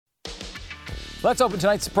Let's open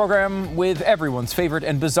tonight's program with everyone's favorite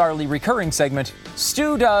and bizarrely recurring segment,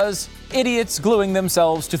 Stu Does Idiots Gluing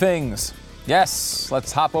Themselves to Things. Yes,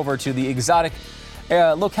 let's hop over to the exotic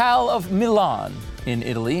locale of Milan in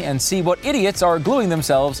Italy and see what idiots are gluing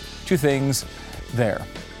themselves to things there.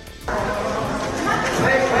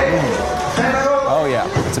 Oh yeah,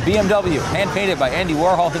 it's a BMW, hand-painted by Andy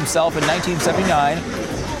Warhol himself in 1979,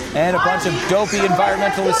 and a bunch of dopey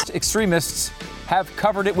environmentalist extremists have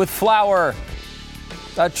covered it with flour.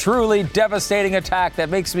 A truly devastating attack that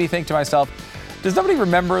makes me think to myself, does nobody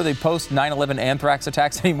remember the post-9/11 anthrax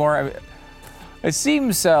attacks anymore? It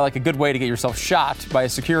seems like a good way to get yourself shot by a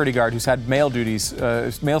security guard who's had mail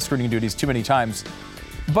screening duties too many times.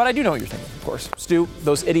 But I do know what you're thinking, of course. Stu,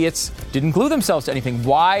 those idiots didn't glue themselves to anything.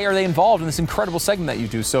 Why are they involved in this incredible segment that you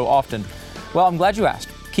do so often? Well, I'm glad you asked.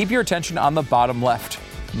 Keep your attention on the bottom left.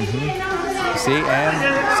 See,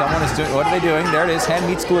 and someone is doing, what are they doing? There it is, hand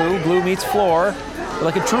meets glue, glue meets floor.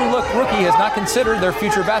 Like a true look rookie has not considered their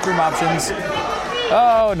future bathroom options.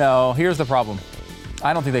 Oh no, here's the problem.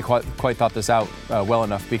 I don't think they quite thought this out well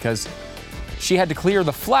enough, because she had to clear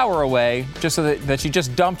the flour away just so that she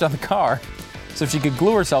just dumped on the car so she could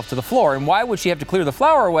glue herself to the floor. And why would she have to clear the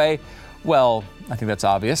flour away? Well, I think that's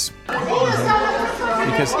obvious.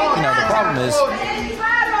 Because, the problem is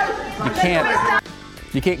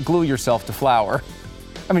you can't glue yourself to flour.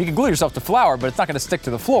 I mean, you can glue yourself to flour, but it's not going to stick to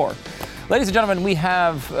the floor. Ladies and gentlemen, we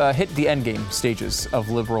have hit the endgame stages of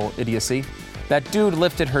liberal idiocy. That dude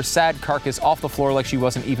lifted her sad carcass off the floor like she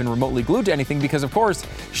wasn't even remotely glued to anything, because, of course,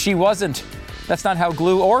 she wasn't. That's not how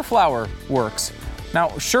glue or flour works.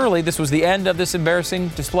 Now, surely this was the end of this embarrassing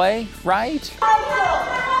display, right?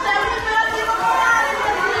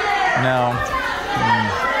 No.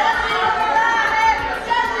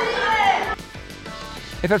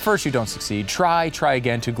 If at first you don't succeed, try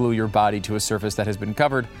again to glue your body to a surface that has been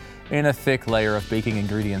covered in a thick layer of baking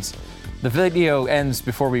ingredients. The video ends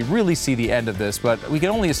before we really see the end of this, but we can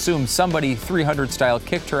only assume somebody 300 style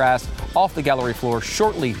kicked her ass off the gallery floor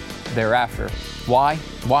shortly thereafter. Why?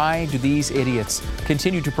 Why do these idiots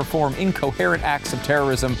continue to perform incoherent acts of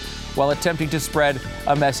terrorism while attempting to spread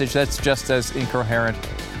a message that's just as incoherent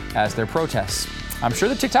as their protests? I'm sure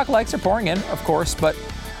the TikTok likes are pouring in, of course, but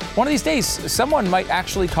one of these days, someone might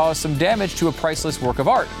actually cause some damage to a priceless work of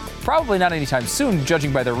art. Probably not anytime soon,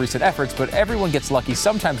 judging by their recent efforts, but everyone gets lucky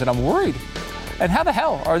sometimes, and I'm worried. And how the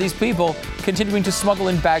hell are these people continuing to smuggle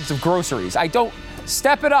in bags of groceries?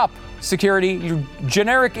 Step it up, security, your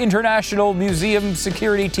generic international museum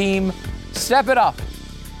security team, step it up.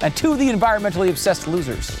 And to the environmentally obsessed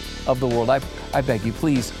losers of the world, I beg you,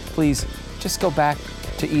 please, just go back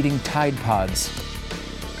to eating Tide Pods.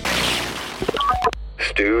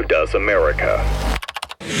 Stu Does America.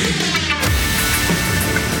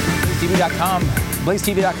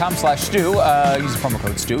 BlazeTV.com/Stu. Use the promo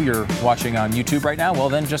code Stu. You're watching on YouTube right now. Well,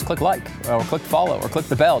 then just click like or click follow or click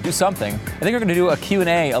the bell. Do something. I think we're going to do a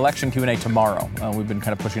Q&A, election Q&A tomorrow. We've been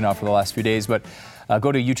kind of pushing it off for the last few days, but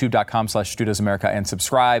go to youtube.com/Stu Does America and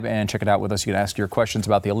subscribe and check it out with us. You can ask your questions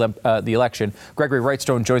about the election. Gregory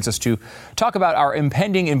Wrightstone joins us to talk about our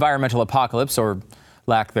impending environmental apocalypse, or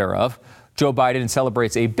lack thereof. Joe Biden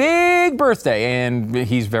celebrates a big birthday, and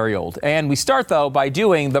he's very old. And we start, though, by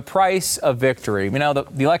doing the price of victory. The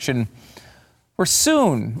election, we're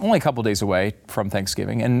soon, only a couple days away from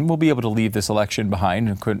Thanksgiving, and we'll be able to leave this election behind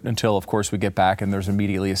until, of course, we get back and there's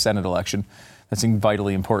immediately a Senate election. That's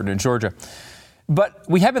vitally important in Georgia. But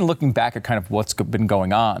we have been looking back at kind of what's been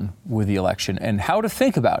going on with the election and how to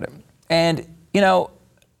think about it. And,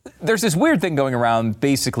 there's this weird thing going around,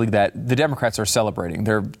 basically, that the Democrats are celebrating.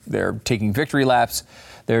 They're taking victory laps.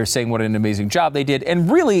 They're saying what an amazing job they did.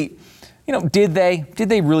 And really, did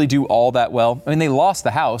they really do all that well? I mean, they lost the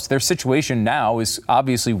House. Their situation now is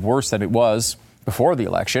obviously worse than it was before the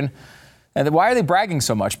election. And why are they bragging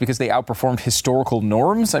so much? Because they outperformed historical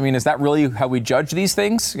norms? I mean, is that really how we judge these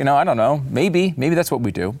things? I don't know. Maybe that's what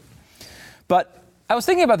we do. But I was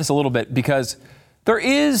thinking about this a little bit, because there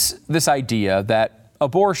is this idea that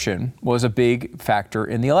abortion was a big factor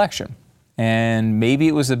in the election. And maybe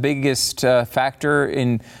it was the biggest factor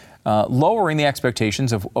in lowering the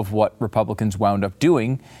expectations of what Republicans wound up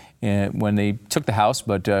doing when they took the House,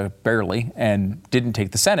 but barely, and didn't take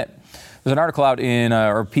the Senate. There's an article out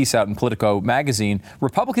or a piece out in Politico magazine.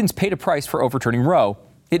 Republicans paid a price for overturning Roe.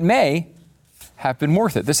 It may have been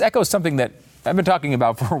worth it. This echoes something that I've been talking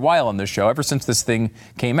about for a while on this show, ever since this thing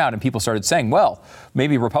came out and people started saying, well,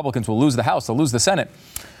 maybe Republicans will lose the House, they'll lose the Senate.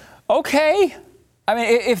 Okay. I mean,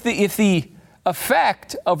 if the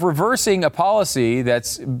effect of reversing a policy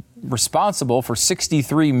that's responsible for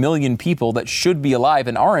 63 million people that should be alive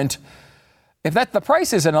and aren't, if the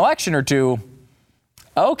price is an election or two,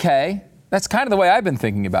 Okay, that's kind of the way I've been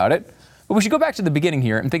thinking about it. But we should go back to the beginning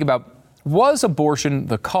here and think about, was abortion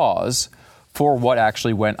the cause for what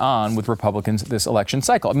actually went on with Republicans this election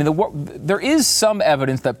cycle? I mean, there is some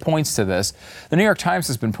evidence that points to this. The New York Times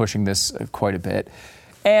has been pushing this quite a bit.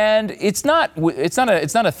 And it's not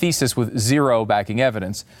a thesis with zero backing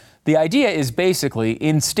evidence. The idea is basically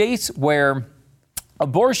in states where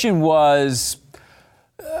abortion was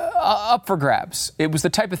up for grabs. It was the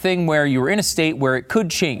type of thing where you were in a state where it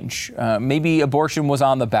could change. Maybe abortion was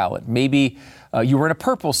on the ballot. Maybe you were in a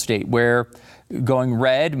purple state where going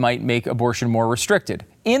red might make abortion more restricted.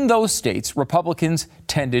 In those states, Republicans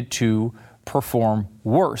tended to perform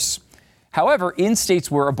worse. However, in states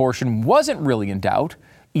where abortion wasn't really in doubt,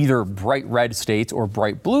 either bright red states or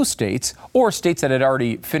bright blue states, or states that had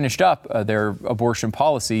already finished up their abortion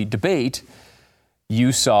policy debate,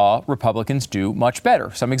 you saw Republicans do much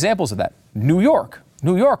better. Some examples of that. New York,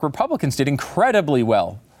 Republicans did incredibly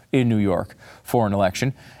well in New York for an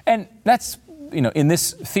election. And that's, in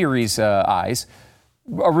this theory's eyes,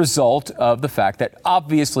 a result of the fact that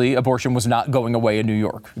obviously abortion was not going away in New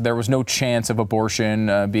York. There was no chance of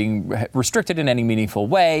abortion being restricted in any meaningful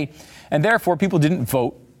way, and therefore people didn't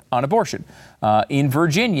vote on abortion. In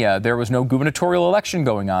Virginia, there was no gubernatorial election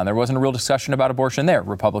going on. There wasn't a real discussion about abortion there.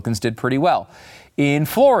 Republicans did pretty well. In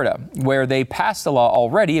Florida, where they passed a law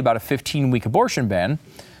already about a 15-week abortion ban,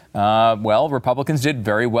 Republicans did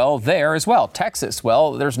very well there as well. Texas, it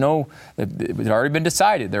had already been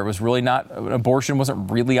decided. There was really abortion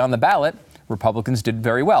wasn't really on the ballot. Republicans did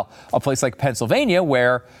very well. A place like Pennsylvania,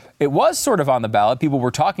 where it was sort of on the ballot, people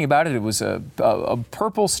were talking about it. It was a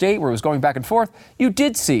purple state where it was going back and forth. You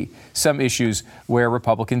did see some issues where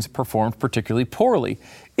Republicans performed particularly poorly.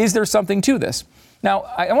 Is there something to this? Now,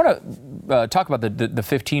 I want to talk about the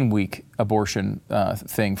 15-week abortion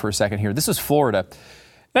thing for a second here. This is Florida.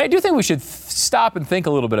 And I do think we should stop and think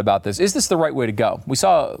a little bit about this. Is this the right way to go? We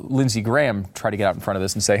saw Lindsey Graham try to get out in front of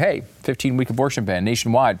this and say, hey, 15-week abortion ban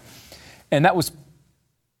nationwide. And that was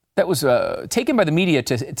taken by the media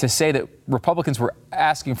to say that Republicans were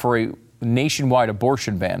asking for a nationwide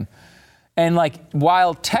abortion ban. And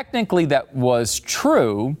while technically that was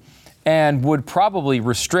true and would probably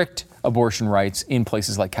restrict abortion rights in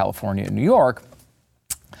places like California and New York,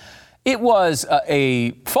 it was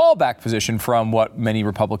a fallback position from what many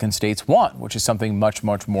Republican states want, which is something much,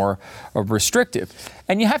 much more restrictive.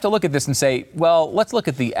 And you have to look at this and say, well, let's look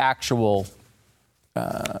at the actual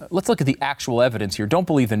evidence here. Don't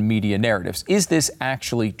believe in media narratives. Is this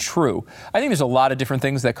actually true? I think there's a lot of different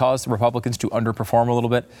things that caused the Republicans to underperform a little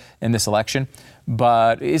bit in this election.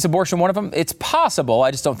 But is abortion one of them? It's possible. I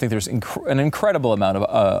just don't think there's an incredible amount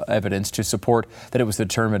of evidence to support that it was the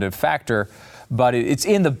determinative factor. But it's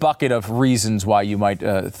in the bucket of reasons why you might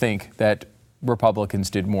think that Republicans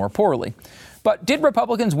did more poorly. But did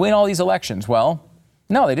Republicans win all these elections? Well,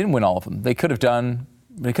 no, they didn't win all of them. They could have done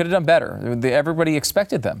better. Everybody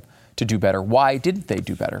expected them to do better. Why didn't they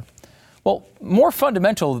do better? Well, more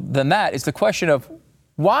fundamental than that is the question of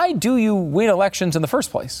why do you win elections in the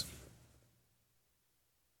first place?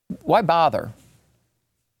 Why bother?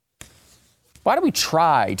 Why do we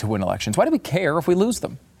try to win elections? Why do we care if we lose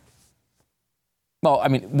them? Well, I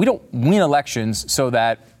mean, we don't win elections so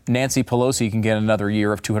that Nancy Pelosi can get another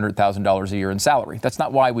year of $200,000 a year in salary. That's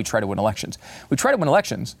not why we try to win elections. We try to win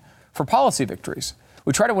elections for policy victories.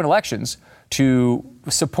 We try to win elections to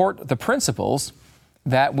support the principles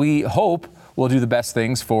that we hope will do the best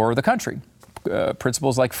things for the country.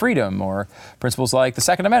 Principles like freedom, or principles like the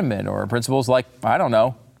Second Amendment, or principles like, I don't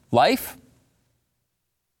know, life.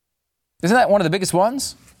 Isn't that one of the biggest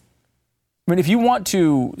ones? I mean, if you want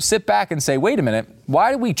to sit back and say, wait a minute,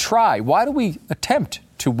 why do we try? Why do we attempt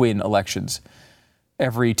to win elections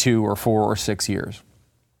every 2 or 4 or 6 years?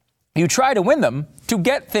 You try to win them to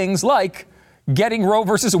get things like getting Roe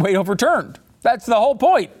versus Wade overturned. That's the whole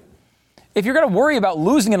point. If you're going to worry about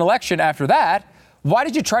losing an election after that, why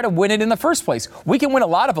did you try to win it in the first place? We can win a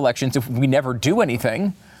lot of elections if we never do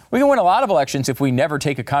anything. We can win a lot of elections if we never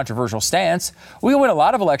take a controversial stance. We can win a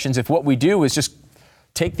lot of elections if what we do is just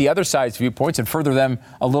take the other side's viewpoints and further them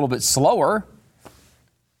a little bit slower.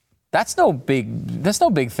 That's no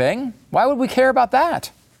big thing. Why would we care about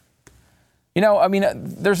that?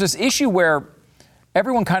 There's this issue where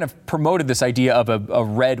everyone kind of promoted this idea of a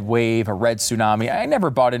red wave, a red tsunami. I never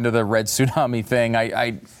bought into the red tsunami thing.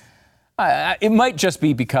 It might just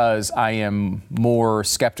be because I am more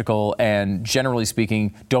skeptical and, generally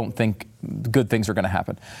speaking, don't think good things are going to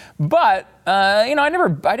happen. But, I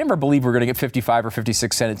never believed we were going to get 55 or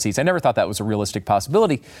 56 Senate seats. I never thought that was a realistic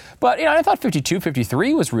possibility. But, I thought 52,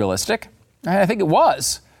 53 was realistic. And I think it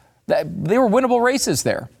was. They were winnable races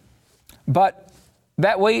there. But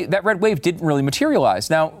that red wave didn't really materialize.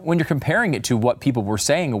 Now, when you're comparing it to what people were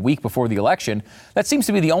saying a week before the election, that seems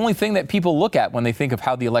to be the only thing that people look at when they think of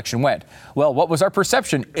how the election went. Well, what was our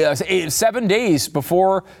perception 7 days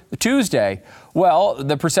before Tuesday? Well,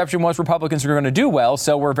 the perception was Republicans are going to do well,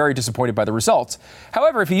 so we're very disappointed by the results.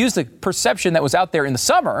 However, if you use the perception that was out there in the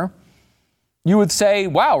summer, you would say,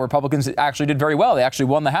 wow, Republicans actually did very well. They actually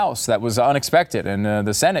won the House. That was unexpected. And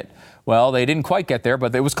the Senate, well, they didn't quite get there,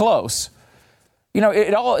 but it was close.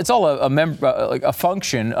 It's all a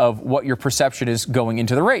function of what your perception is going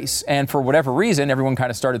into the race. And for whatever reason, everyone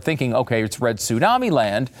kind of started thinking, okay, it's red tsunami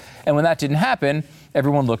land. And when that didn't happen,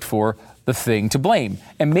 everyone looked for the thing to blame.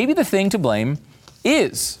 And maybe the thing to blame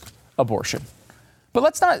is abortion. But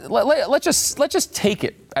let's just take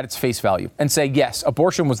it at its face value and say, yes,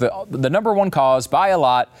 abortion was the number one cause by a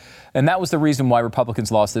lot. And that was the reason why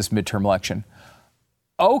Republicans lost this midterm election.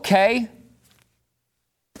 Okay.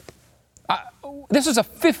 This is a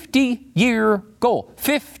 50-year goal.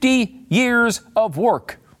 50 years of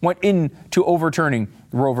work went into overturning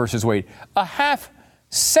Roe versus Wade. A half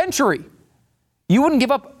century. You wouldn't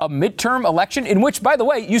give up a midterm election in which, by the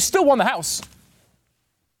way, you still won the House.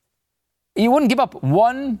 You wouldn't give up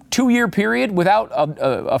 1-2 year period without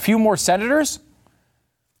a few more senators?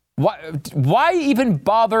 Why even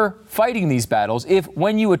bother fighting these battles if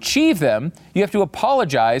when you achieve them, you have to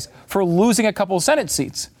apologize for losing a couple of Senate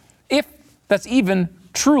seats? If that's even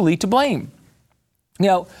truly to blame.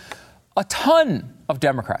 A ton of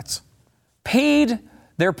Democrats paid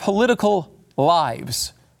their political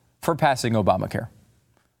lives for passing Obamacare.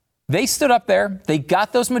 They stood up there, they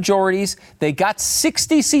got those majorities, they got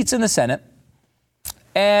 60 seats in the Senate,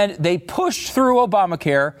 and they pushed through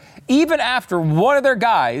Obamacare even after one of their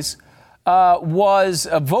guys was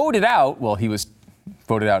voted out. Well, he was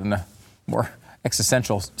voted out in a more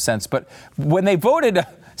existential sense, but when they voted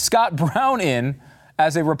Scott Brown in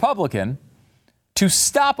as a Republican to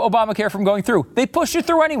stop Obamacare from going through, they pushed it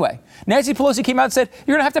through anyway. Nancy Pelosi came out and said,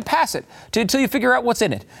 you're going to have to pass it until you figure out what's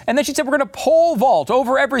in it. And then she said, we're going to pole vault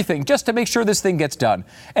over everything just to make sure this thing gets done.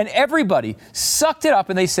 And everybody sucked it up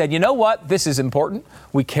and they said, you know what? This is important.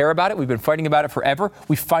 We care about it. We've been fighting about it forever.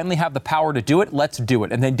 We finally have the power to do it. Let's do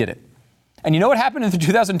it. And they did it. And you know what happened in the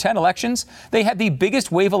 2010 elections? They had the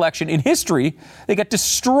biggest wave election in history. They got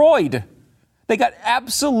destroyed. They got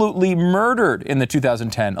absolutely murdered in the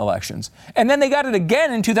 2010 elections. And then they got it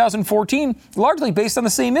again in 2014, largely based on the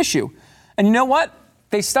same issue. And you know what?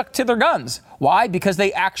 They stuck to their guns. Why? Because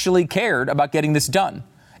they actually cared about getting this done.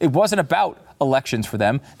 It wasn't about elections for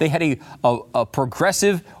them. They had a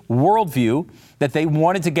progressive worldview that they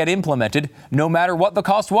wanted to get implemented no matter what the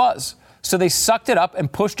cost was. So they sucked it up and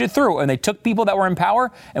pushed it through. And they took people that were in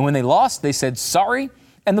power. And when they lost, they said sorry.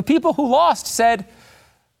 And the people who lost said,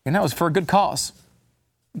 and that was for a good cause.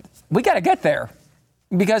 We got to get there.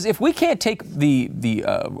 Because if we can't take the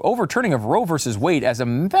overturning of Roe versus Wade as a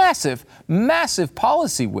massive, massive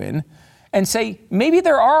policy win and say maybe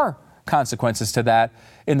there are consequences to that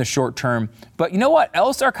in the short term. But you know what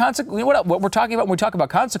else are consequences? You know what we're talking about when we talk about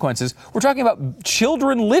consequences? We're talking about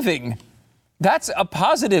children living. That's a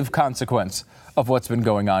positive consequence of what's been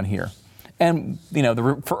going on here. And,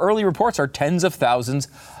 for early reports are tens of thousands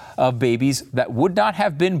of babies that would not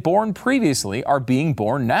have been born previously are being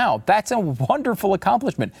born now. That's a wonderful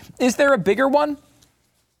accomplishment. Is there a bigger one? I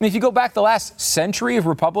mean, if you go back the last century of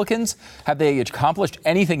Republicans, have they accomplished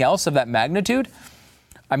anything else of that magnitude?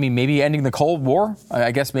 I mean, maybe ending the Cold War.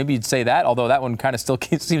 I guess maybe you'd say that, although that one kind of still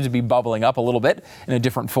seems to be bubbling up a little bit in a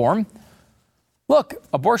different form. Look,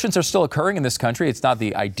 abortions are still occurring in this country. It's not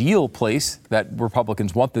the ideal place that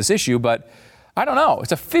Republicans want this issue, but I don't know.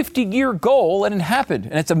 It's a 50-year goal, and it happened.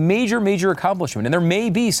 And it's a major, major accomplishment. And there may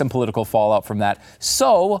be some political fallout from that.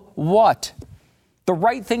 So what? The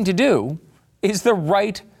right thing to do is the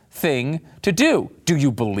right thing to do. Do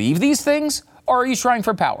you believe these things, or are you trying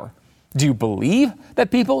for power? Do you believe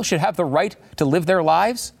that people should have the right to live their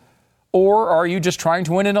lives, or are you just trying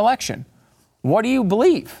to win an election? What do you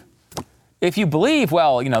believe? If you believe,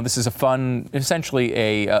 well, this is a fun, essentially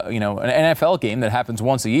an NFL game that happens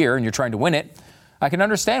once a year and you're trying to win it, I can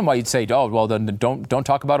understand why you'd say, oh, well, then don't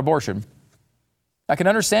talk about abortion. I can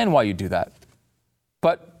understand why you do that.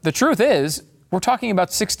 But the truth is, we're talking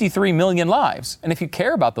about 63 million lives. And if you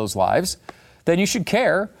care about those lives, then you should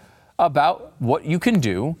care about what you can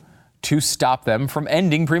do to stop them from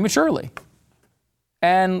ending prematurely.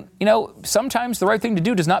 And, sometimes the right thing to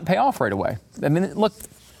do does not pay off right away. I mean, look,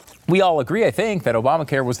 we all agree, I think, that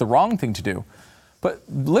Obamacare was the wrong thing to do. But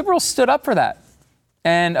liberals stood up for that.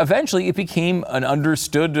 And eventually it became an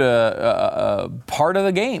understood part of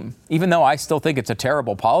the game. Even though I still think it's a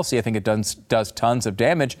terrible policy, I think it does tons of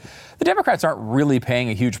damage. The Democrats aren't really paying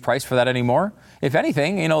a huge price for that anymore. If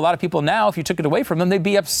anything, a lot of people now, if you took it away from them, they'd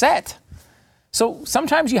be upset. So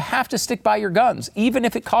sometimes you have to stick by your guns, even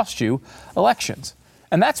if it costs you elections.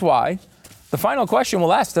 And that's why the final question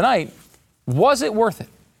we'll ask tonight, was it worth it?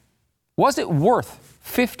 Was it worth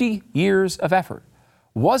 50 years of effort?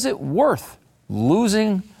 Was it worth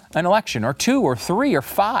losing an election or 2 or 3 or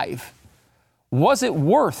 5? Was it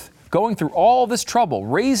worth going through all this trouble,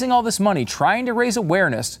 raising all this money, trying to raise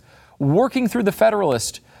awareness, working through the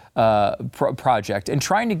Federalist project and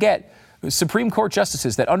trying to get Supreme Court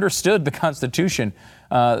justices that understood the Constitution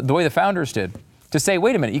the way the founders did to say,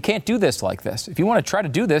 wait a minute, you can't do this like this. If you want to try to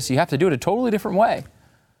do this, you have to do it a totally different way.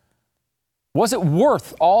 Was it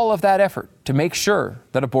worth all of that effort to make sure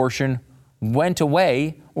that abortion went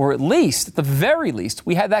away, or at least, at the very least,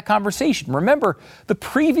 we had that conversation? Remember, the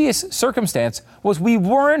previous circumstance was we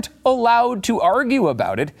weren't allowed to argue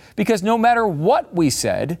about it because no matter what we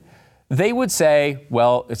said, they would say,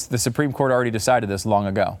 well, it's the Supreme Court already decided this long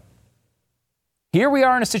ago. Here we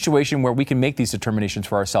are in a situation where we can make these determinations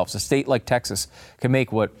for ourselves. A state like Texas can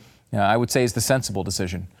make what I would say is the sensible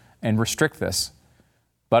decision and restrict this.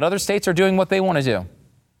 But other states are doing what they want to do.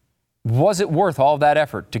 Was it worth all of that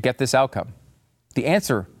effort to get this outcome? The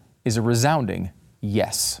answer is a resounding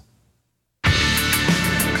yes. Stu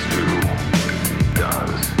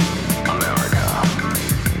does America.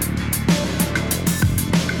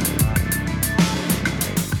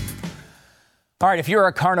 All right, if you're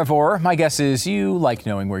a carnivore, my guess is you like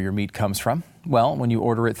knowing where your meat comes from. Well, when you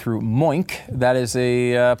order it through Moink, that is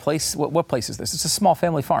a place. What place is this? It's a small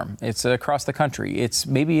family farm. It's across the country. It's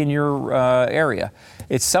maybe in your area.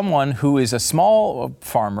 It's someone who is a small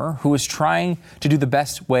farmer who is trying to do the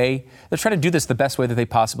best way. They're trying to do this the best way that they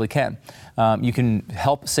possibly can. You can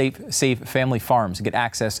help save family farms and get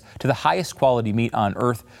access to the highest quality meat on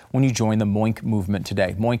earth when you join the Moink movement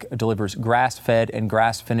today. Moink delivers grass-fed and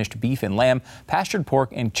grass-finished beef and lamb, pastured pork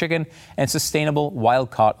and chicken, and sustainable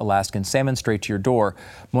wild-caught Alaskan salmon straight to your door.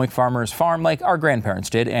 Moink farmers farm like our grandparents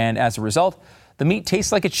did, and as a result, the meat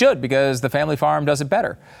tastes like it should because the family farm does it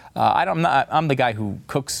better. I'm the guy who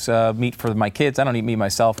cooks meat for my kids. I don't eat meat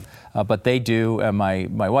myself, but they do. My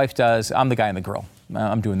wife does. I'm the guy on the grill.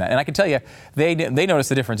 I'm doing that. And I can tell you, they notice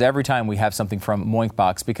the difference every time we have something from Moink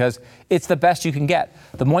Box because it's the best you can get.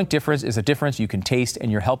 The Moink difference is a difference you can taste, and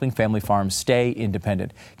you're helping family farms stay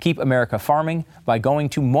independent. Keep America farming by going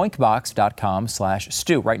to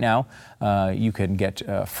moinkbox.com/stew. Right now, you can get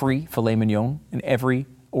free filet mignon in every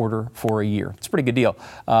order for a year. It's a pretty good deal.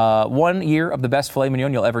 1 year of the best filet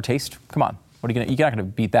mignon you'll ever taste. Come on. You're not going to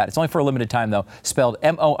beat that. It's only for a limited time, though. Spelled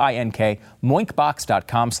MOINK,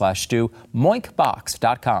 moinkbox.com/stew,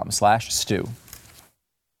 moinkbox.com/stew.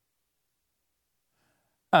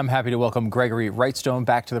 I'm happy to welcome Gregory Wrightstone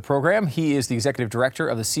back to the program. He is the executive director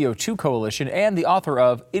of the CO2 Coalition and the author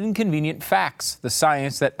of Inconvenient Facts, the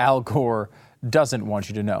science that Al Gore doesn't want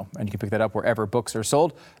you to know. And you can pick that up wherever books are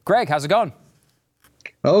sold. Greg, how's it going?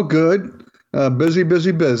 Oh, good. Busy.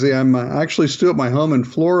 I'm actually still at my home in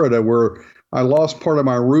Florida where I lost part of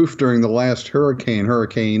my roof during the last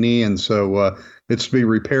Hurricane Ian, so it's to be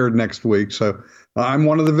repaired next week. So I'm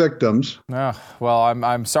one of the victims. Well,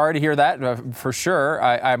 I'm sorry to hear that for sure.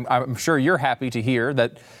 I'm sure you're happy to hear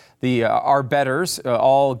that our betters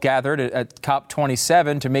all gathered at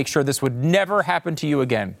COP27 to make sure this would never happen to you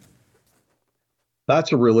again.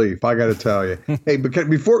 That's a relief, I got to tell you. Hey, because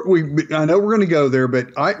I know we're going to go there, but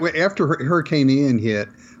after Hurricane Ian hit,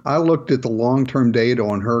 I looked at the long-term data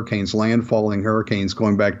on landfalling hurricanes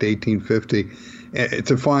going back to 1850,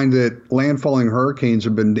 to find that landfalling hurricanes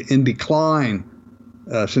have been in decline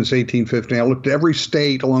since 1850. I looked at every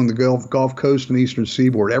state along the Gulf Coast and eastern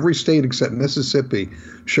seaboard. Every state except Mississippi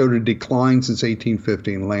showed a decline since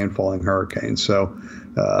 1850 in landfalling hurricanes. So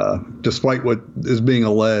despite what is being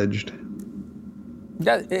alleged.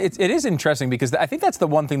 Yeah, it is interesting because I think that's the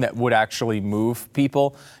one thing that would actually move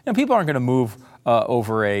people. People aren't going to move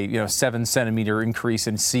over a 7-centimeter increase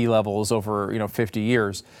in sea levels over 50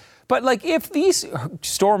 years. But if these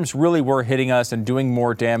storms really were hitting us and doing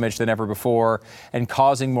more damage than ever before and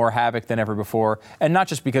causing more havoc than ever before, and not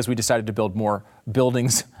just because we decided to build more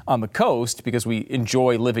buildings on the coast because we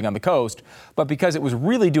enjoy living on the coast, but because it was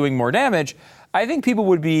really doing more damage, I think people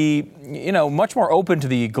would be, much more open to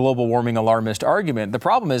the global warming alarmist argument. The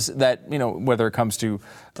problem is that, whether it comes to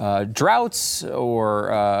droughts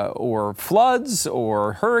or floods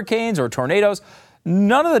or hurricanes or tornadoes,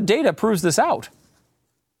 none of the data proves this out.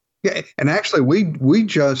 Yeah, and actually, we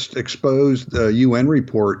just exposed the UN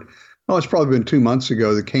report oh, it's probably been 2 months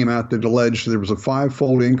ago, that came out that alleged there was a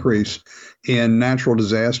five-fold increase in natural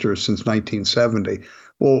disasters since 1970.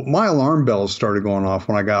 Well, my alarm bells started going off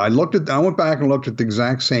when I went back and looked at the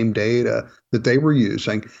exact same data that they were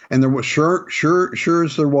using, and there was sure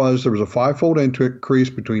as there was a five-fold increase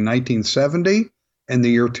between 1970 and the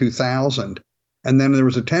year 2000, and then there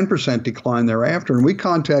was a 10% decline thereafter. And we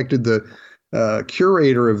contacted the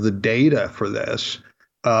curator of the data for this,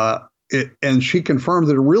 and she confirmed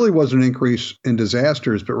that it really wasn't an increase in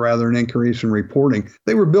disasters, but rather an increase in reporting.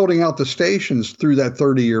 They were building out the stations through that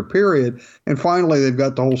 30-year period, and finally they've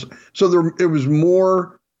got the whole. So it was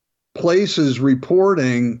more places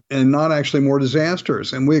reporting and not actually more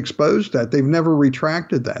disasters, and we exposed that. They've never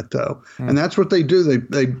retracted that, though, and that's what they do.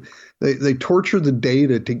 They torture the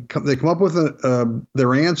data they come up with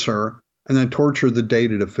their answer and then torture the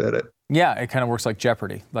data to fit it. Yeah, it kind of works like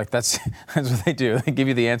Jeopardy. Like that's what they do. They give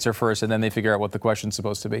you the answer first, and then they figure out what the question's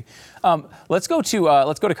supposed to be. Let's go to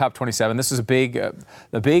COP27. This is a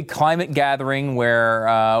big climate gathering where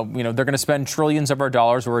they're going to spend trillions of our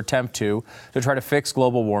dollars, or attempt to try to fix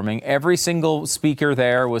global warming. Every single speaker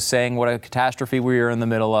there was saying what a catastrophe we are in the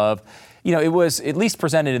middle of. It was at least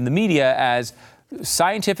presented in the media as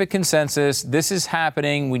scientific consensus. This is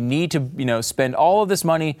happening. We need to, spend all of this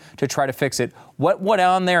money to try to fix it. What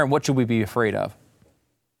on there, and what should we be afraid of?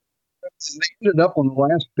 They ended up on the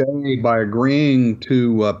last day by agreeing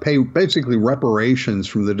to pay basically reparations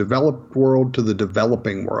from the developed world to the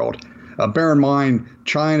developing world. Bear in mind,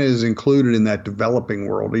 China is included in that developing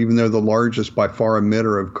world, even though the largest by far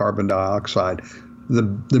emitter of carbon dioxide.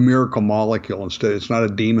 The miracle molecule instead. It's not a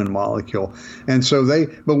demon molecule. And so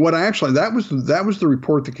that was the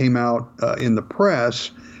report that came out in the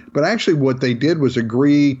press. But actually what they did was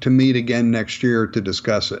agree to meet again next year to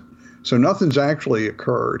discuss it. So nothing's actually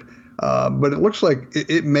occurred. But it looks like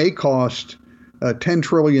it may cost $10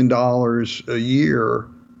 trillion a year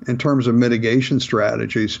in terms of mitigation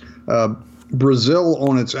strategies. Brazil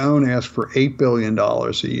on its own asked for $8 billion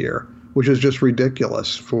a year, which is just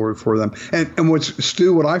ridiculous for them. And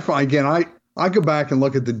what I find, again, I go back and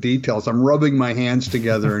look at the details. I'm rubbing my hands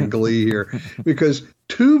together in glee here, because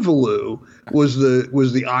Tuvalu was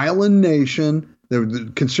the island nation that was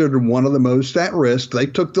considered one of the most at risk. They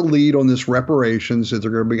took the lead on this reparations, that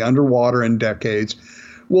they're going to be underwater in decades.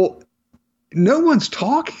 Well, no one's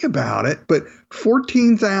talking about it, but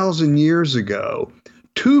 14,000 years ago,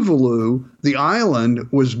 Tuvalu, the island,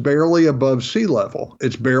 was barely above sea level.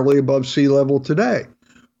 It's barely above sea level today.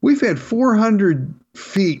 We've had 400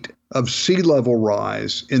 feet of sea level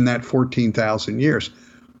rise in that 14,000 years.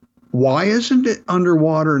 Why isn't it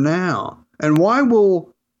underwater now? And why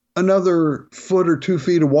will another foot or 2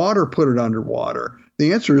 feet of water put it underwater?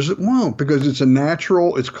 The answer is it won't, because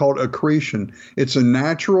it's called accretion. It's a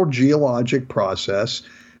natural geologic process.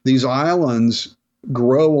 These islands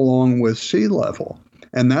grow along with sea level.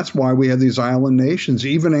 And that's why we have these island nations,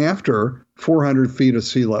 even after 400 feet of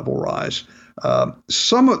sea level rise.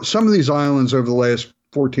 Some of these islands over the last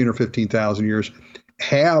 14 or 15,000 years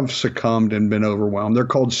have succumbed and been overwhelmed. They're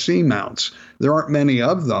called seamounts. There aren't many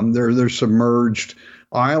of them. They're submerged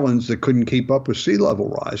islands that couldn't keep up with sea level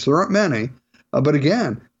rise. There aren't many. But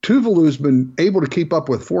again, Tuvalu's been able to keep up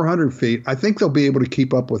with 400 feet. I think they'll be able to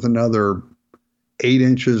keep up with another 8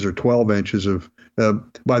 inches or 12 inches of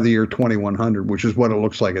by the year 2100, which is what it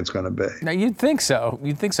looks like it's going to be. Now, you'd think so.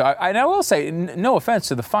 And I will say, no offense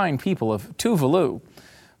to the fine people of Tuvalu,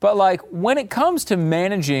 but when it comes to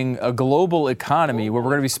managing a global economy where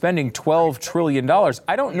we're going to be spending $12 trillion,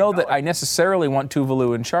 I don't know that I necessarily want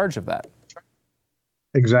Tuvalu in charge of that.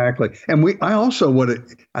 Exactly. And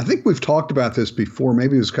I think we've talked about this before,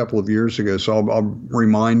 maybe it was a couple of years ago, so I'll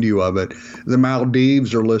remind you of it. The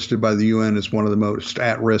Maldives are listed by the UN as one of the most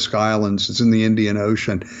at-risk islands. It's in the Indian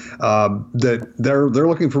Ocean. That they're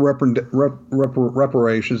looking for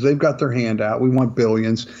reparations. They've got their hand out. We want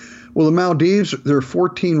billions. Well, the Maldives, there are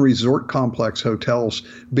 14 resort complex hotels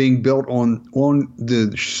being built on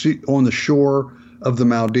the shore of the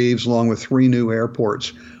Maldives, along with 3 new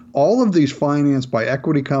airports. All of these financed by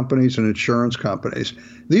equity companies and insurance companies.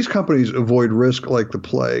 These companies avoid risk like the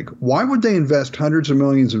plague. Why would they invest hundreds of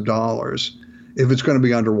millions of dollars if it's going to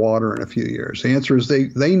be underwater in a few years? The answer is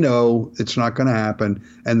they know it's not going to happen,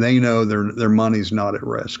 and they know their money's not at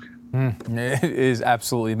risk. It is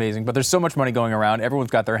absolutely amazing. But there's so much money going around.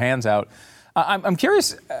 Everyone's got their hands out. I'm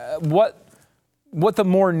curious what the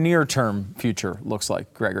more near-term future looks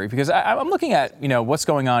like, Gregory, because I'm looking at what's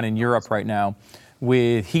going on in Europe right now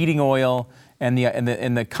with heating oil and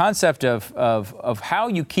the concept of how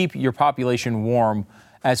you keep your population warm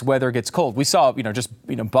as weather gets cold. We saw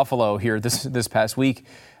Buffalo here this past week.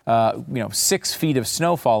 6 feet of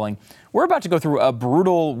snow falling. We're about to go through a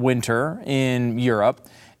brutal winter in Europe,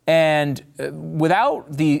 and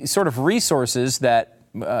without the sort of resources that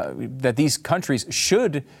these countries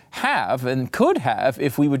should have and could have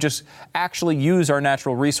if we would just actually use our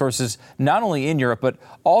natural resources, not only in Europe, but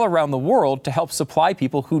all around the world to help supply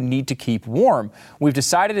people who need to keep warm. We've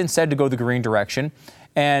decided instead to go the green direction.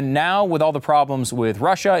 And now with all the problems with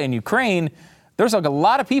Russia and Ukraine, there's like a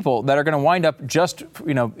lot of people that are going to wind up just,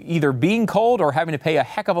 either being cold or having to pay a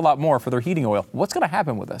heck of a lot more for their heating oil. What's going to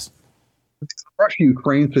happen with this? The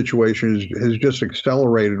Russia-Ukraine situation has just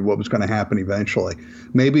accelerated what was going to happen eventually.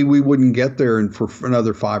 Maybe we wouldn't get there for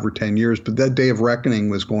another 5 or 10 years, but that day of reckoning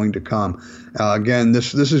was going to come. Again,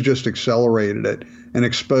 this has just accelerated it and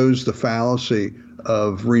exposed the fallacy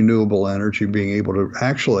of renewable energy being able to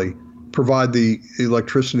actually provide the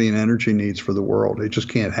electricity and energy needs for the world. It just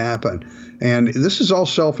can't happen. And this is all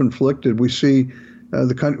self-inflicted. We see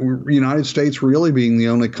the United States really being the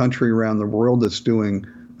only country around the world that's doing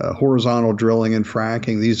horizontal drilling and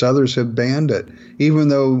fracking. These others have banned it. Even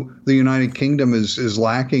though the United Kingdom is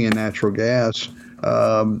lacking in natural gas,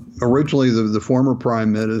 originally the former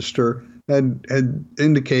prime minister had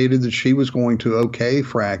indicated that she was going to okay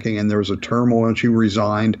fracking, and there was a turmoil, and she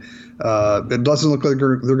resigned. It doesn't look like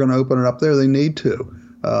they're going to open it up there. They need to.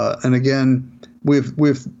 And again,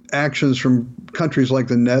 with actions from countries like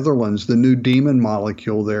the Netherlands, the new demon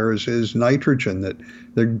molecule there is nitrogen, that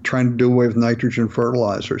they're trying to do away with nitrogen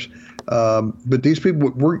fertilizers. But these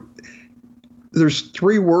people, there's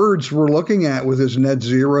 3 words we're looking at with this net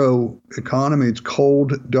zero economy. It's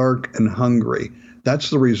cold, dark, and hungry. That's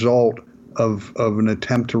the result of an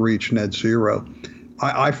attempt to reach net zero.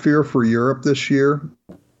 I fear for Europe this year.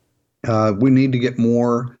 We need to get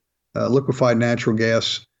more liquefied natural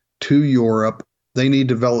gas to Europe. They need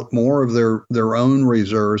to develop more of their own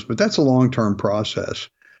reserves, but that's a long-term process.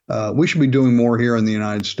 We should be doing more here in the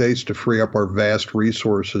United States to free up our vast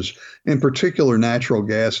resources, in particular natural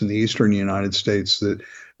gas in the eastern United States, that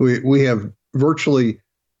we have virtually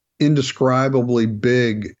indescribably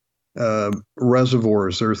big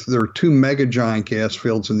reservoirs. There are 2 mega giant gas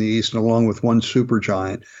fields in the east, and along with 1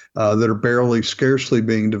 supergiant that are scarcely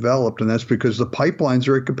being developed, and that's because the pipelines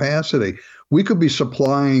are at capacity. We could be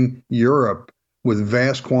supplying Europe with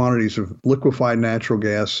vast quantities of liquefied natural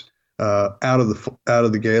gas out of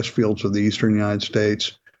the gas fields of the eastern United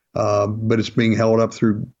States, but it's being held up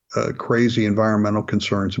through crazy environmental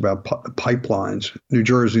concerns about pipelines. New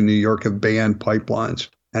Jersey and New York have banned pipelines,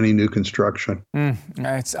 any new construction.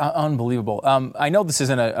 It's unbelievable. I know this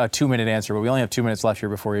isn't a 2-minute answer, but we only have 2 minutes left here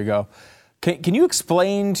before you go. Can you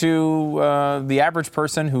explain to the average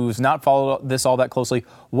person who's not followed this all that closely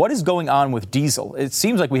what is going on with diesel? It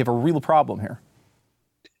seems like we have a real problem here.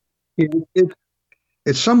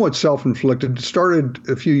 It's somewhat self-inflicted. It started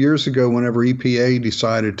a few years ago whenever EPA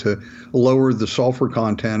decided to lower the sulfur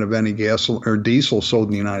content of any gas or diesel sold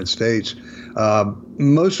in the United States.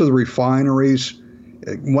 Most of the refineries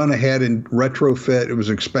went ahead and retrofit. It was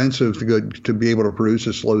expensive to be able to produce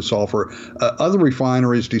this low sulfur. Other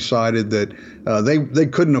refineries decided that they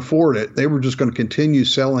couldn't afford it. They were just going to continue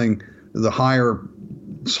selling the higher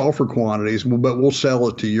sulfur quantities, but we'll sell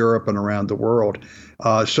it to Europe and around the world.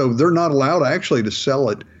 So they're not allowed actually to sell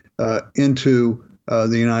it into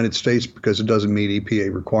the United States because it doesn't meet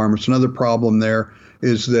EPA requirements. Another problem there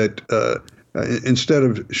is that instead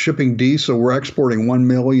of shipping diesel, we're exporting 1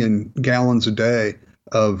 million gallons a day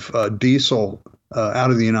of diesel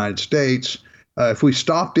out of the United States. If we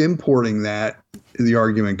stopped importing that, the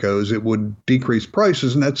argument goes, it would decrease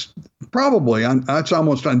prices, and that's that's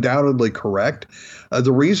almost undoubtedly correct.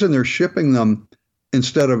 The reason they're shipping them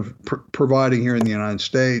instead of providing here in the United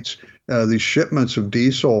States, these shipments of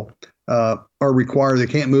diesel are required. They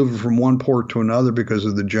can't move it from one port to another because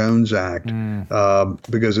of the Jones Act,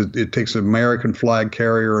 because it takes an American flag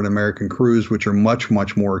carrier and American crews, which are much,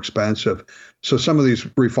 much more expensive. So some of these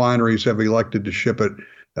refineries have elected to ship it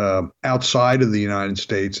outside of the United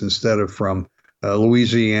States instead of from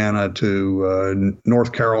Louisiana to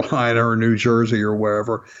North Carolina or New Jersey or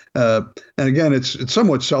wherever. And again, it's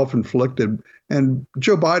somewhat self-inflicted. And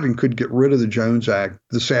Joe Biden could get rid of the Jones Act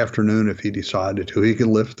this afternoon if he decided to. He could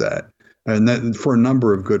lift that, and that for a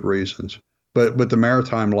number of good reasons. But the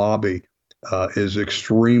maritime lobby is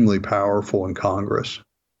extremely powerful in Congress.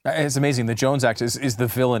 It's amazing. The Jones Act is the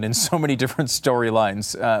villain in so many different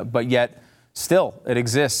storylines, but yet still it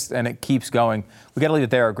exists and it keeps going. We got to leave it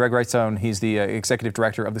there. Greg Wrightstone, he's the executive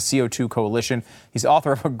director of the CO2 Coalition. He's the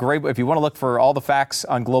author of a great book. If you want to look for all the facts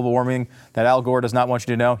on global warming that Al Gore does not want you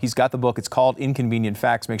to know, he's got the book. It's called Inconvenient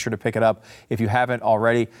Facts. Make sure to pick it up if you haven't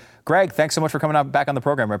already. Greg, thanks so much for coming back on the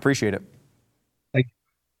program. I appreciate it. Thank you.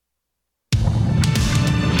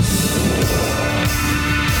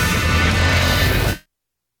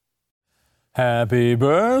 Happy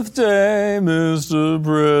birthday, Mr.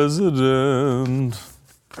 President.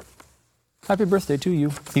 Happy birthday to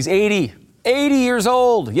you. He's 80. 80 years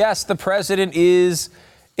old. Yes, the president is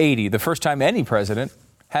 80. The first time any president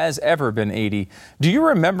has ever been 80. Do you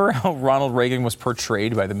remember how Ronald Reagan was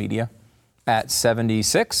portrayed by the media at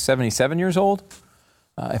 76, 77 years old?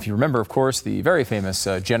 If you remember, of course, the very famous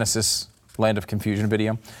Genesis Land of Confusion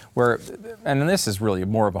video, where, and this is really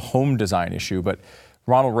more of a home design issue, but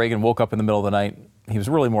Ronald Reagan woke up in the middle of the night. He was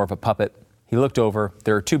really more of a puppet. He looked over.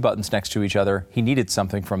 There are two buttons next to each other. He needed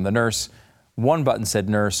something from the nurse. One button said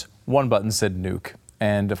nurse. One button said nuke.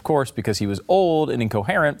 And of course, because he was old and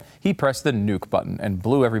incoherent, he pressed the nuke button and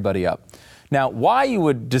blew everybody up. Now, why you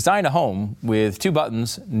would design a home with two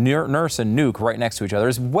buttons, nurse and nuke, right next to each other,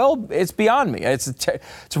 it's beyond me.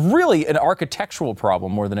 It's really an architectural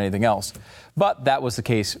problem more than anything else. But that was the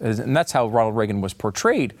case, and that's how Ronald Reagan was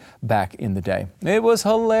portrayed back in the day. It was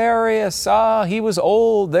hilarious. He was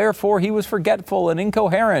old, therefore he was forgetful and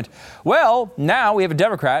incoherent. Well, now we have a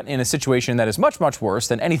Democrat in a situation that is much, much worse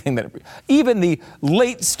than anything that, even the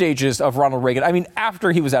late stages of Ronald Reagan, I mean,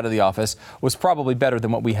 after he was out of the office, was probably better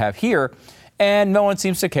than what we have here. And no one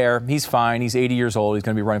seems to care. He's fine. He's 80 years old. He's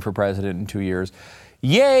going to be running for president in 2 years.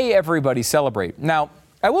 Yay, everybody celebrate. Now,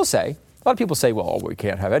 I will say, a lot of people say, well, we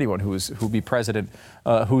can't have anyone who'll be president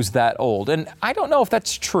who's that old. And I don't know if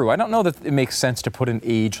that's true. I don't know that it makes sense to put an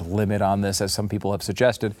age limit on this, as some people have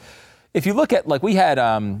suggested. If you look at, like, we had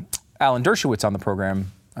Alan Dershowitz on the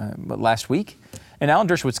program last week. And Alan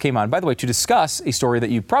Dershowitz came on, by the way, to discuss a story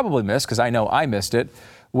that you probably missed, because I know I missed it,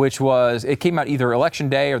 which was, it came out either Election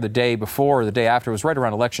Day or the day before or the day after. It was right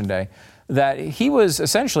around Election Day, that he was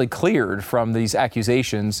essentially cleared from these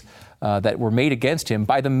accusations that were made against him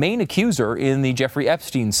by the main accuser in the Jeffrey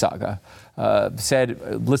Epstein saga.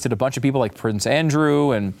 Listed a bunch of people like Prince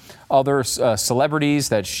Andrew and other celebrities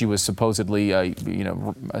that she was supposedly,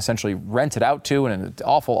 essentially rented out to, in an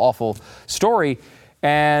awful, awful story.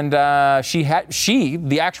 And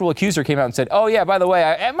the actual accuser, came out and said, oh yeah, by the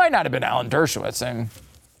way, it might not have been Alan Dershowitz. And,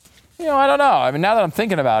 I don't know. I mean, now that I'm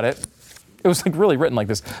thinking about it, it was like really written like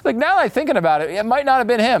this. Like, now that I'm thinking about it, it might not have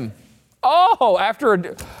been him.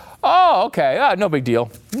 Okay. No big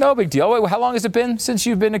deal. No big deal. Wait, how long has it been since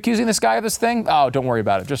you've been accusing this guy of this thing? Oh, don't worry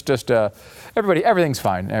about it. Just everybody, everything's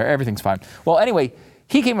fine. Everything's fine. Well, anyway,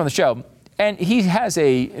 he came on the show, and he has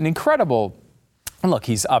an incredible, and look,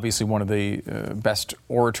 he's obviously one of the best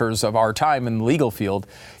orators of our time in the legal field.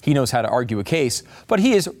 He knows how to argue a case, but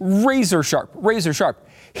he is razor sharp.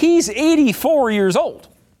 He's 84 years old.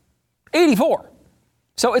 84.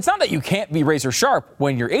 So it's not that you can't be razor sharp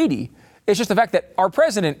when you're 80. It's just the fact that our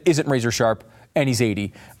president isn't razor sharp and he's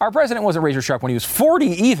 80. Our president wasn't razor sharp when he was 40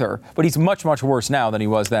 either, but he's much, much worse now than he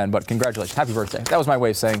was then. But congratulations. Happy birthday. That was my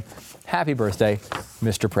way of saying happy birthday,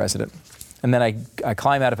 Mr. President. And then I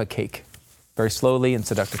climb out of a cake very slowly and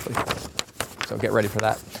seductively. So get ready for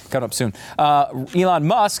that. Coming up soon. Elon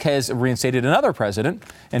Musk has reinstated another president,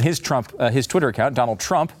 and his Twitter account, Donald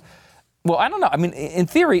Trump. Well, I don't know. I mean, in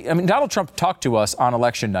theory, Donald Trump talked to us on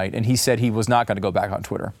election night, and he said he was not going to go back on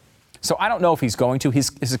Twitter. So I don't know if he's going to.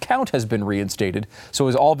 His account has been reinstated, so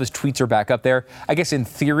all of his tweets are back up there. I guess in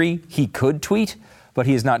theory he could tweet, but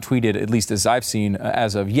he has not tweeted, at least as I've seen,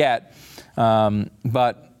 as of yet.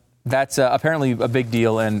 But that's apparently a big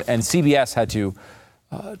deal, and CBS had to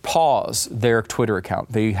pause their Twitter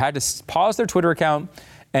account. They had to pause their Twitter account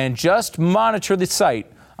and just monitor the site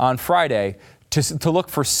on Friday to look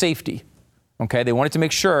for safety. Okay, they wanted to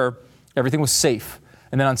make sure everything was safe.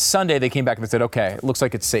 And then on Sunday, they came back and they said, okay, it looks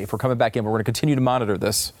like it's safe. We're coming back in. We're going to continue to monitor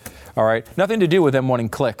this. All right. Nothing to do with them wanting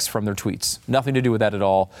clicks from their tweets. Nothing to do with that at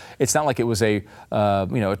all. It's not like it was a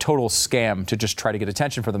total scam to just try to get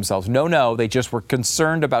attention for themselves. No. They just were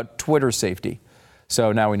concerned about Twitter safety.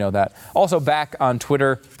 So now we know that. Also back on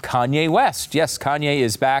Twitter, Kanye West. Yes, Kanye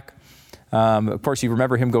is back. Of course, you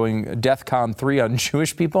remember him going DEFCON 3 on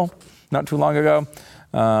Jewish people not too long ago.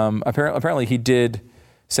 Apparently he did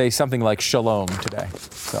say something like shalom today.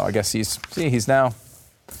 So I guess he's now,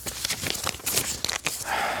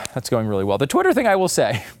 that's going really well. The Twitter thing, I will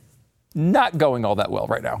say, not going all that well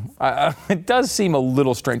right now. It does seem a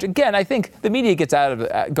little strange. Again, I think the media gets out of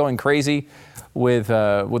it going crazy with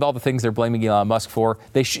all the things they're blaming Elon Musk for.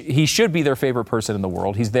 He should be their favorite person in the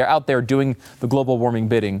world. He's out there doing the global warming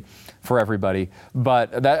bidding for everybody. But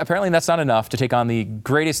apparently that's not enough to take on the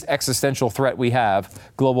greatest existential threat we have,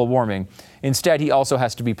 global warming. Instead, he also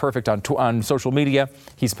has to be perfect on social media.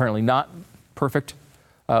 He's apparently not perfect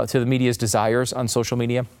to the media's desires on social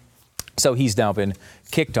media. So he's now been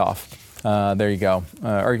kicked off. There you go.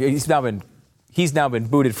 Or he's now been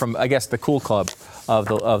booted from, I guess, the cool club of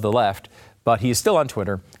the left. But he is still on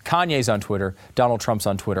Twitter. Kanye's on Twitter. Donald Trump's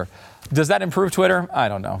on Twitter. Does that improve Twitter? I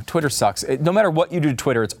don't know. Twitter sucks. No matter what you do to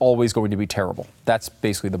Twitter, it's always going to be terrible. That's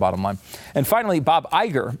basically the bottom line. And finally, Bob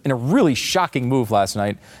Iger, in a really shocking move last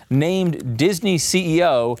night, named Disney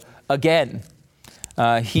CEO again.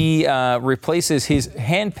 He replaces his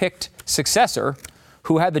handpicked successor,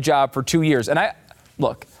 who had the job for 2 years. And I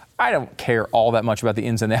don't care all that much about the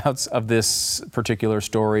ins and outs of this particular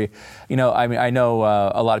story. You know, I mean, I know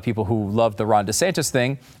a lot of people who love the Ron DeSantis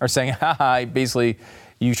thing are saying, basically,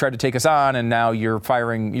 you tried to take us on, and now you're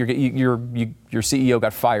firing. Your CEO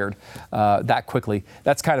got fired that quickly.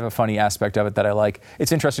 That's kind of a funny aspect of it that I like.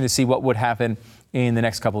 It's interesting to see what would happen in the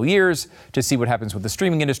next couple of years, to see what happens with the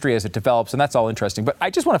streaming industry as it develops, and that's all interesting. But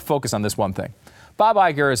I just want to focus on this one thing. Bob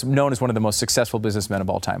Iger is known as one of the most successful businessmen of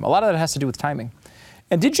all time. A lot of that has to do with timing.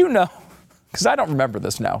 And did you know, because I don't remember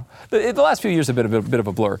this now, the last few years have been a bit of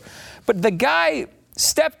a blur, but the guy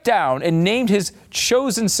stepped down and named his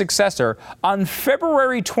chosen successor on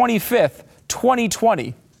February 25th,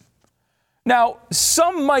 2020. Now,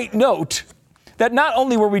 some might note that not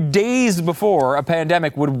only were we days before a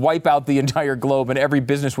pandemic would wipe out the entire globe and every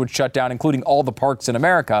business would shut down, including all the parks in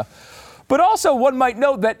America, but also one might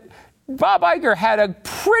note that Bob Iger had a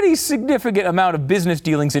pretty significant amount of business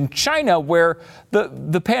dealings in China, where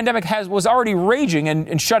the pandemic was already raging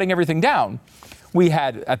and shutting everything down. We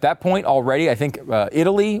had, at that point already, I think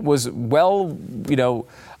Italy was well,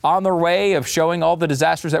 on their way of showing all the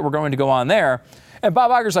disasters that were going to go on there. And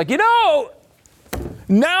Bob Iger's like,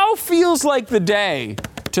 now feels like the day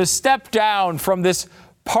to step down from this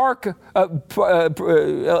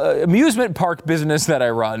amusement park business that I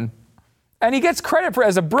run. And he gets credit for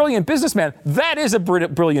as a brilliant businessman. That is a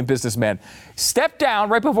brilliant businessman. Step down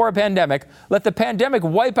right before a pandemic, let the pandemic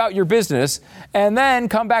wipe out your business, and then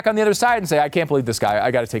come back on the other side and say, I can't believe this guy. I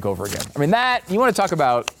got to take over again. I mean, you want to talk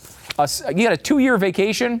about, you got a 2-year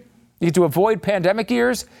vacation, you get to avoid pandemic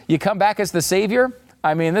years, you come back as the savior.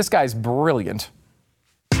 I mean, this guy's brilliant.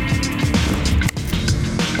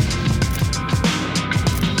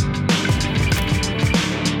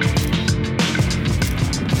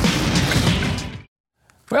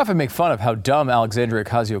 We often make fun of how dumb Alexandria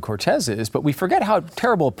Ocasio-Cortez is, but we forget how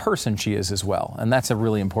terrible a person she is as well. And that's a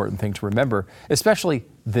really important thing to remember, especially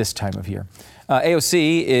this time of year.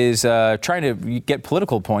 AOC is trying to get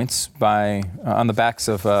political points on the backs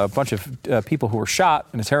of a bunch of people who were shot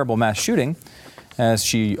in a terrible mass shooting, as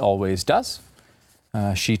she always does.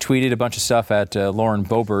 She tweeted a bunch of stuff at Lauren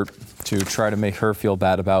Boebert to try to make her feel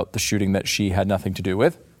bad about the shooting that she had nothing to do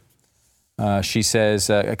with. She says,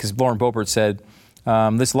 because Lauren Boebert said,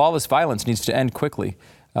 this lawless violence needs to end quickly.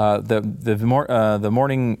 The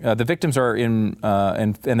victims are in,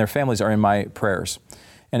 and their families are in my prayers.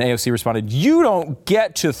 And AOC responded, you don't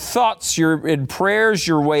get to thoughts and prayers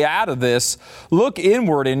your way out of this. Look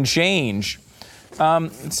inward and change.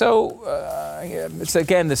 It's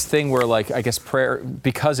again this thing where, I guess prayer,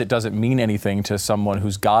 because it doesn't mean anything to someone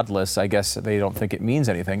who's godless, I guess they don't think it means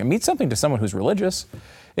anything. It means something to someone who's religious.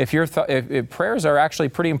 If prayers are actually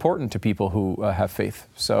pretty important to people who have faith.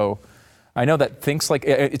 So I know that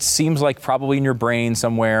it seems like probably in your brain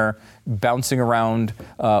somewhere bouncing around,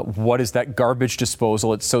 what is that garbage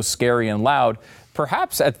disposal? It's so scary and loud.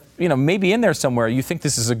 Perhaps maybe in there somewhere you think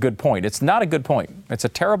this is a good point. It's not a good point. It's a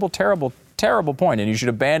terrible, terrible, terrible point, and you should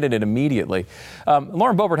abandon it immediately.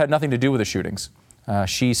 Lauren Boebert had nothing to do with the shootings.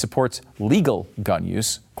 She supports legal gun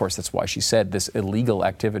use. Of course, that's why she said this illegal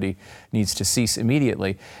activity needs to cease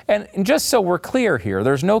immediately. And just so we're clear here,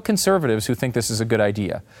 there's no conservatives who think this is a good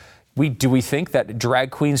idea. Do we think that drag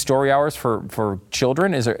queen story hours for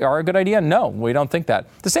children are a good idea? No, we don't think that.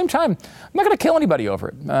 At the same time, I'm not going to kill anybody over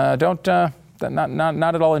it. Not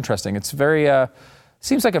at all interesting. It's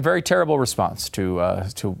seems like a very terrible response to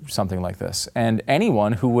something like this. And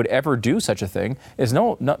anyone who would ever do such a thing is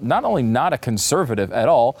not only not a conservative at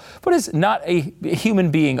all, but is not a human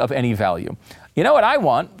being of any value. You know what I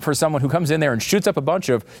want for someone who comes in there and shoots up a bunch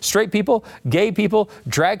of straight people, gay people,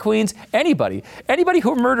 drag queens, anybody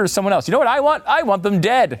who murders someone else? You know what I want? I want them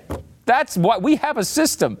dead. That's what we have, a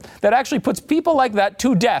system that actually puts people like that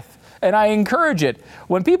to death. And I encourage it.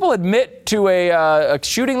 When people admit to a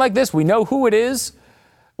shooting like this, we know who it is.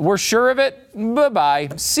 We're sure of it.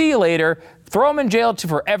 Bye-bye. See you later. Throw them in jail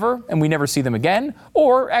forever, and we never see them again,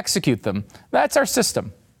 or execute them. That's our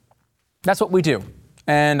system. That's what we do.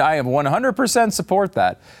 And I 100% support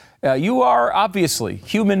that. You are obviously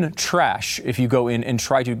human trash if you go in and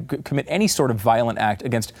try to commit any sort of violent act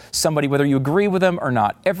against somebody, whether you agree with them or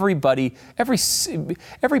not. Every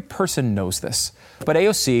person knows this. But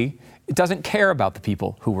AOC doesn't care about the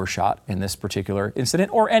people who were shot in this particular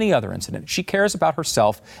incident or any other incident. She cares about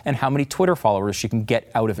herself and how many Twitter followers she can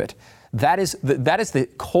get out of it. That is the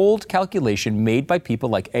cold calculation made by people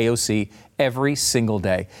like AOC every single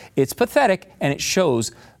day. It's pathetic, and it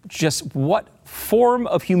shows just what form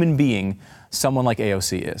of human being someone like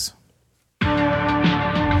AOC is.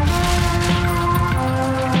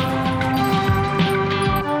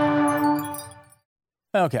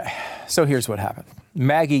 Okay, so here's what happened.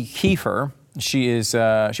 Maggie Kiefer,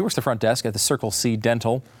 she works the front desk at the Circle C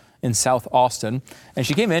Dental in South Austin, and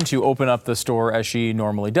she came in to open up the store as she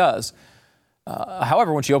normally does.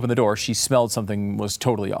 However, when she opened the door, she smelled something was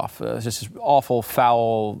totally off. Just this awful,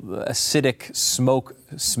 foul, acidic smoke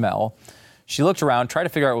smell. She looked around, tried to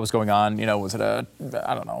figure out what was going on. Was it a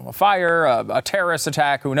fire, a terrorist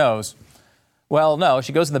attack? Who knows? Well, no,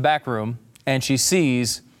 she goes in the back room and she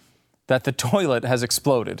sees that the toilet has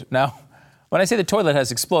exploded. Now, when I say the toilet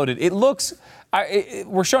has exploded, it looks,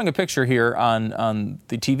 we're showing a picture here on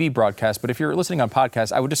the TV broadcast, but if you're listening on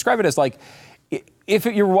podcast, I would describe it as like, if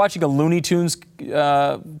you were watching a Looney Tunes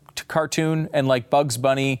cartoon and like Bugs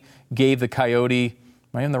Bunny gave the coyote,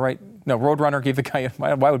 am I in the right? No, Roadrunner gave the coyote,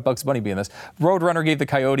 why would Bugs Bunny be in this? Roadrunner gave the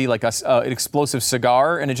coyote like an explosive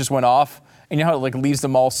cigar and it just went off. And you know how it like leaves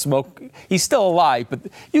them all smoke? He's still alive, but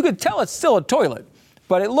you could tell it's still a toilet.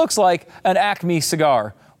 But it looks like an Acme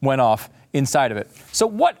cigar went off inside of it. So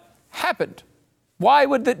what happened? Why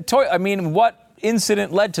would what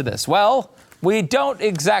incident led to this? Well, we don't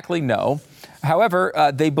exactly know.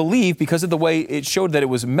 However, they believe, because of the way it showed that it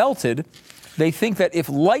was melted, they think that if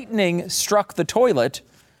lightning struck the toilet,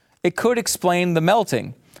 it could explain the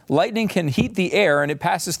melting. Lightning can heat the air, and it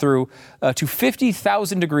passes through to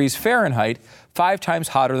 50,000 degrees Fahrenheit, 5 times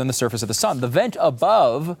hotter than the surface of the sun. The vent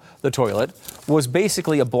above the toilet was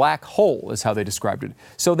basically a black hole, is how they described it.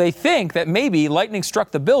 So they think that maybe lightning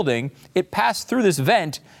struck the building, it passed through this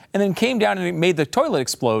vent, and then came down and it made the toilet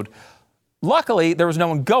explode. Luckily, there was no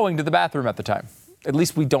one going to the bathroom at the time. At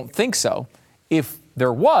least we don't think so. If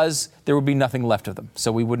there was, there would be nothing left of them,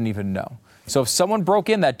 so we wouldn't even know. So if someone broke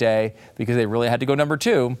in that day because they really had to go number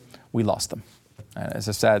 2, we lost them. It's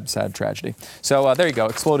a sad, sad tragedy. So there you go,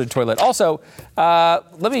 exploded toilet. Also,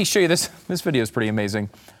 let me show you this. This video is pretty amazing.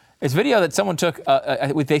 It's a video that someone took.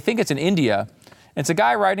 They think it's in India. It's a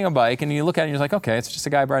guy riding a bike, and you look at it and you're like, okay, it's just a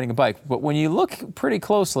guy riding a bike. But when you look pretty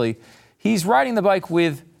closely, he's riding the bike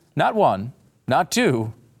with not 1, not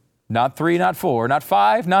 2, not 3, not 4, not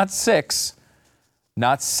 5, not 6,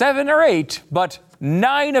 not 7 or 8, but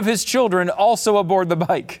 9 of his children also aboard the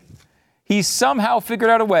bike. He somehow figured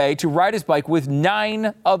out a way to ride his bike with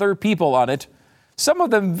 9 other people on it, some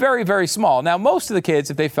of them very, very small. Now, most of the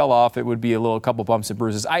kids, if they fell off, it would be a couple bumps and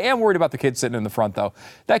bruises. I am worried about the kid sitting in the front, though.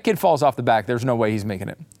 That kid falls off the back. There's no way he's making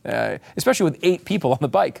it, especially with 8 people on the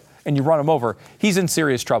bike and you run him over. He's in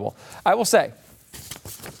serious trouble. I will say,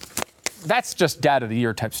 that's just Dad of the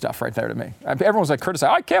Year type stuff right there to me. Everyone's like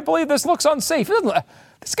criticizing, I can't believe this looks unsafe.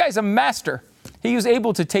 This guy's a master. He was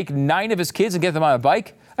able to take 9 of his kids and get them on a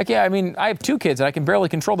bike. I have 2 kids and I can barely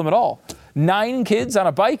control them at all. 9 kids on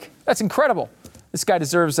a bike? That's incredible. This guy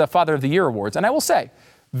deserves Father of the Year awards. And I will say,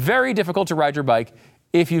 very difficult to ride your bike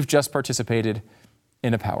if you've just participated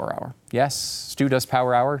in a Power Hour. Yes,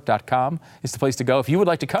 StuDoesPowerHour.com is the place to go. If you would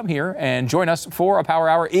like to come here and join us for a Power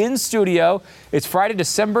Hour in studio, it's Friday,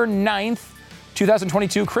 December 9th,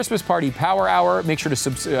 2022, Christmas Party Power Hour. Make sure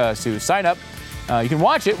to sign up. You can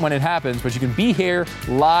watch it when it happens, but you can be here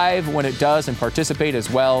live when it does and participate as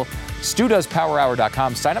well.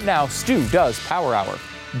 StuDoesPowerHour.com. Sign up now,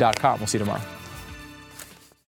 StuDoesPowerHour.com. We'll see you tomorrow.